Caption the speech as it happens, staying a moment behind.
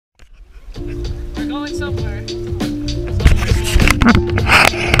We're going somewhere.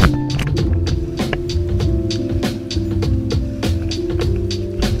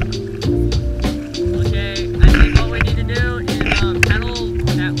 Okay, I think all we need to do is pedal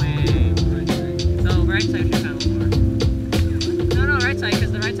that way. So right side should pedal more. No, right side,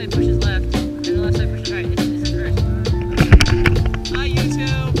 because the right side pushes left and the left side pushes right. It's reverse. Hi,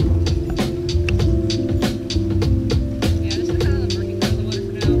 YouTube. Yeah, this is kind of working out of the water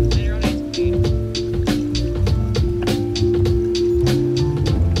for now. Later on, it's clean.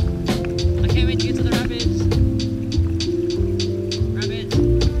 I can't wait to get to the rapids. Rapids.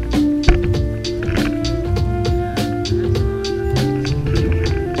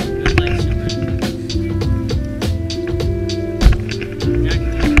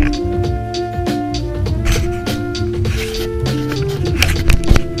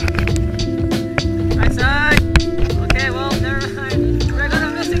 Right side. Okay, well, never mind. We're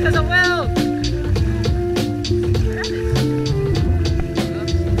gonna miss it because of Will.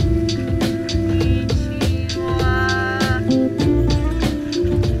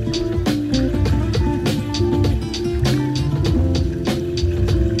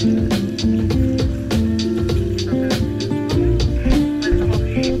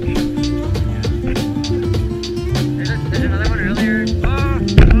 There's another one earlier. Oh,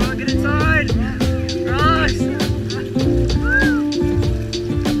 get inside! Rocks!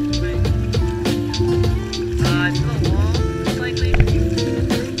 It's a wall, most likely.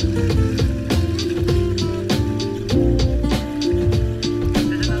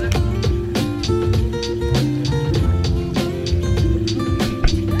 There's another.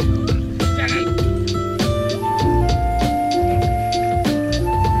 Jackie.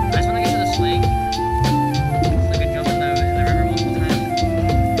 I just want to get to the swing. It's like a jump in the river multiple times.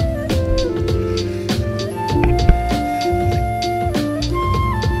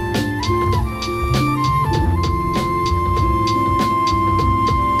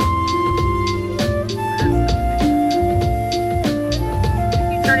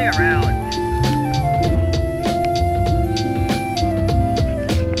 Keep turning around.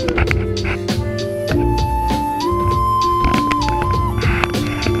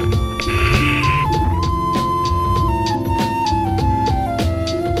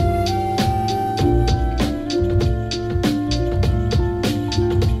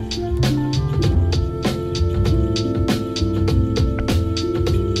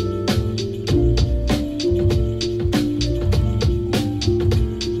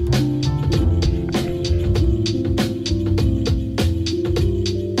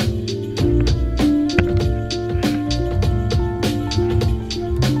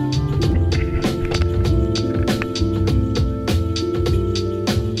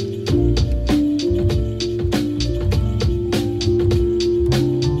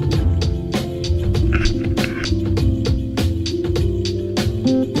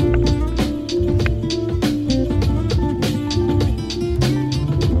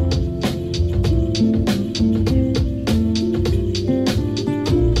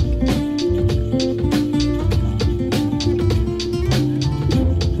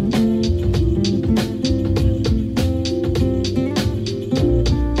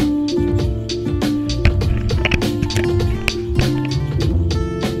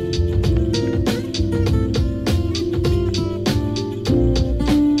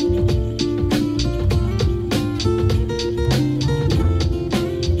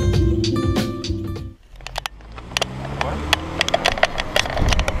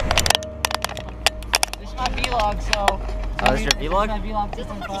 This is my vlog, so. Oh, this is your vlog? This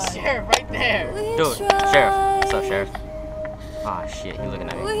is my vlog 2.5. Sheriff, right there. Dude, Sheriff. What's up, Sheriff? Aw, shit, you looking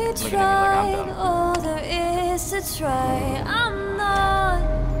at me. Looking at me like I'm dumb. All there is to try. I'm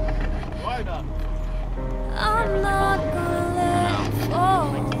not gonna let it fall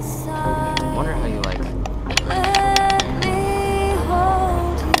aside. I wonder how you like. Let me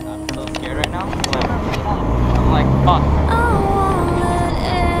hold you. I'm so scared right now. I'm like, fuck. I won't let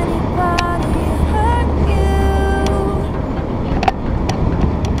anybody hurt you.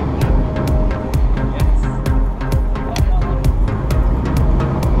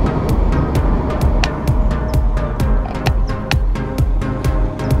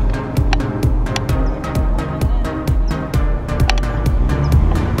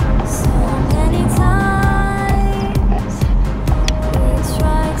 So many times we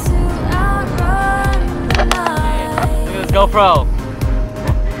try to outrun the night. Look at this GoPro.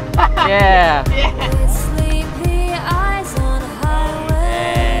 Yeah. With sleepy eyes on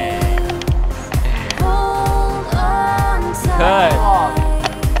highways. Hold on tight.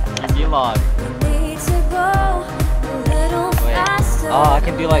 Your vlog. We need to go a little faster. Oh, I I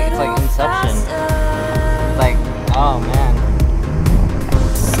can do like, it's like Inception. It's like, oh man.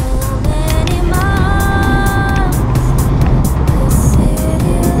 So many miles, the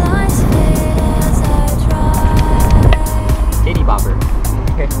city lights fade as I drive. Titty bopper.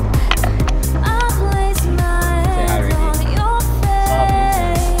 I place my hands on your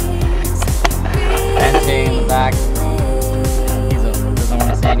face. Dancing in the back. He doesn't want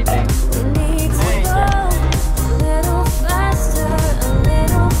to say anything. We need to go a little faster, a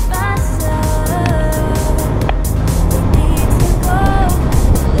little faster. We need to go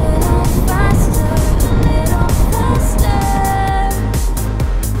a little faster, a little faster.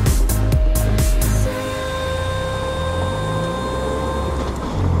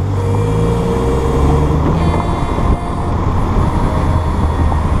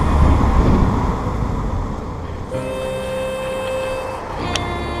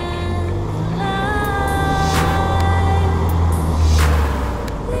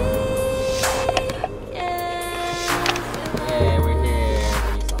 Yeah, we're here.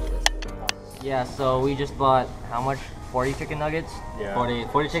 Yeah, so we just bought how much? 40 chicken nuggets? Yeah.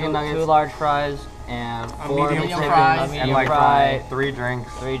 40 chicken nuggets. 2 large fries and 4 medium chicken fries, a medium and like fry, 3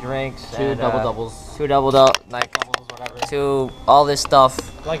 drinks. 3 drinks, 2 and, double doubles. 2 double like Doubles, whatever. 2 all this stuff.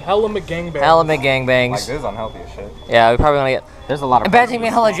 Like hella McGangbangs. Hella McGangbangs. Like this is unhealthy as shit. Yeah, we probably gonna get. There's a lot of. And Ben's gonna be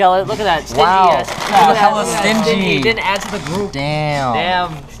hella jealous. Look at that. Stingy Wow. ass. Yeah, Look at that, hella look at that, stingy. He didn't add to the group. Damn.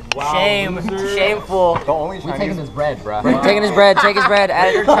 Damn. Wow, Shame. loser. Shameful. The only Chinese. We're taking his bread, bro. Wow. Taking his bread. Take his bread.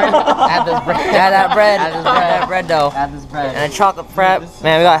 Add this bread. Add this bread. Add that bread. Add this Add bread. that bread dough. Add this bread. And a chocolate frap.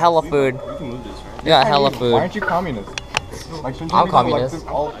 Man, we got hella food. You can move this, right? We got hella Why food. aren't you communist? Like, shouldn't you I'm be communist.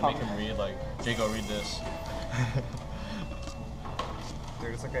 collective? All I make him read, like, Jago, read this.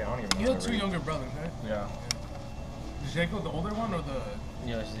 Dude, it's okay. I don't even know. You how have to 2 read. younger brothers, right? Yeah. Is Jacob the older one or the?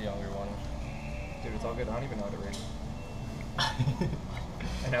 Yeah, this is the younger one. Dude, it's all good. I don't even know how to read.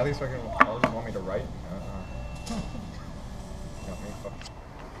 And now these fucking colleges want me to write? Got me fucked.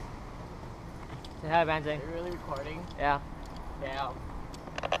 Say hi, Benji. Are you really recording? Yeah. Yeah.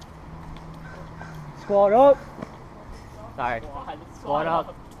 Squad up. Sorry. Squad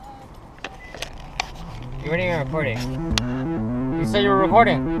up. You weren't even recording. You said you were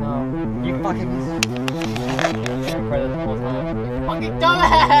recording. No. You fucking. Fucking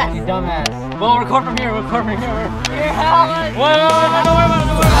dumbass! You dumbass. Well, record from here. Record from here. Yeah. Wait.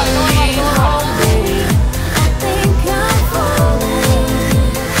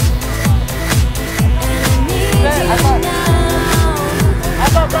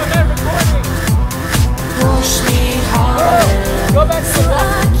 Go back to the I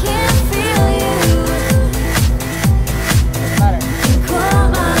can't feel you. Call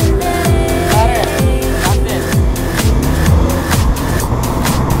my name.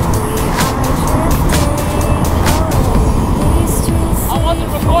 I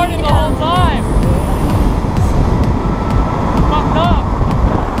wasn't recording the whole time. Fucked up.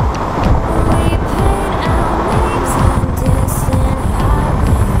 We paint our names on distant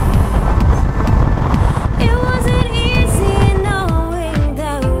highways. It wasn't easy knowing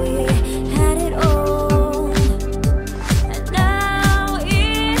that we had it all, and now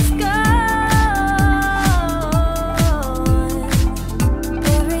it's gone.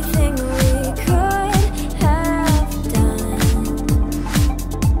 Everything we could have done.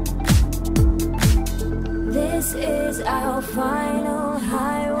 This is our final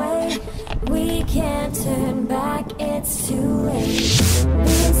highway. We can't turn back, it's too late.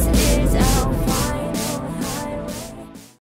 This is our